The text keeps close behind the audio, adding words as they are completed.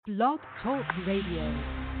Blog Talk Radio.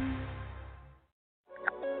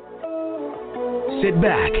 Sit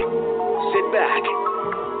back,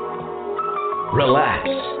 relax,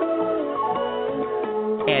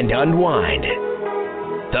 and unwind.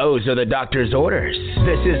 Those are the doctor's orders.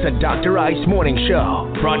 This is the Dr. Ice Morning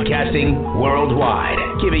Show, broadcasting worldwide,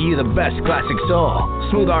 giving you the best classic soul,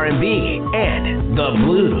 smooth R&B, and the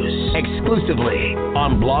blues, exclusively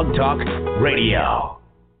on Blog Talk Radio.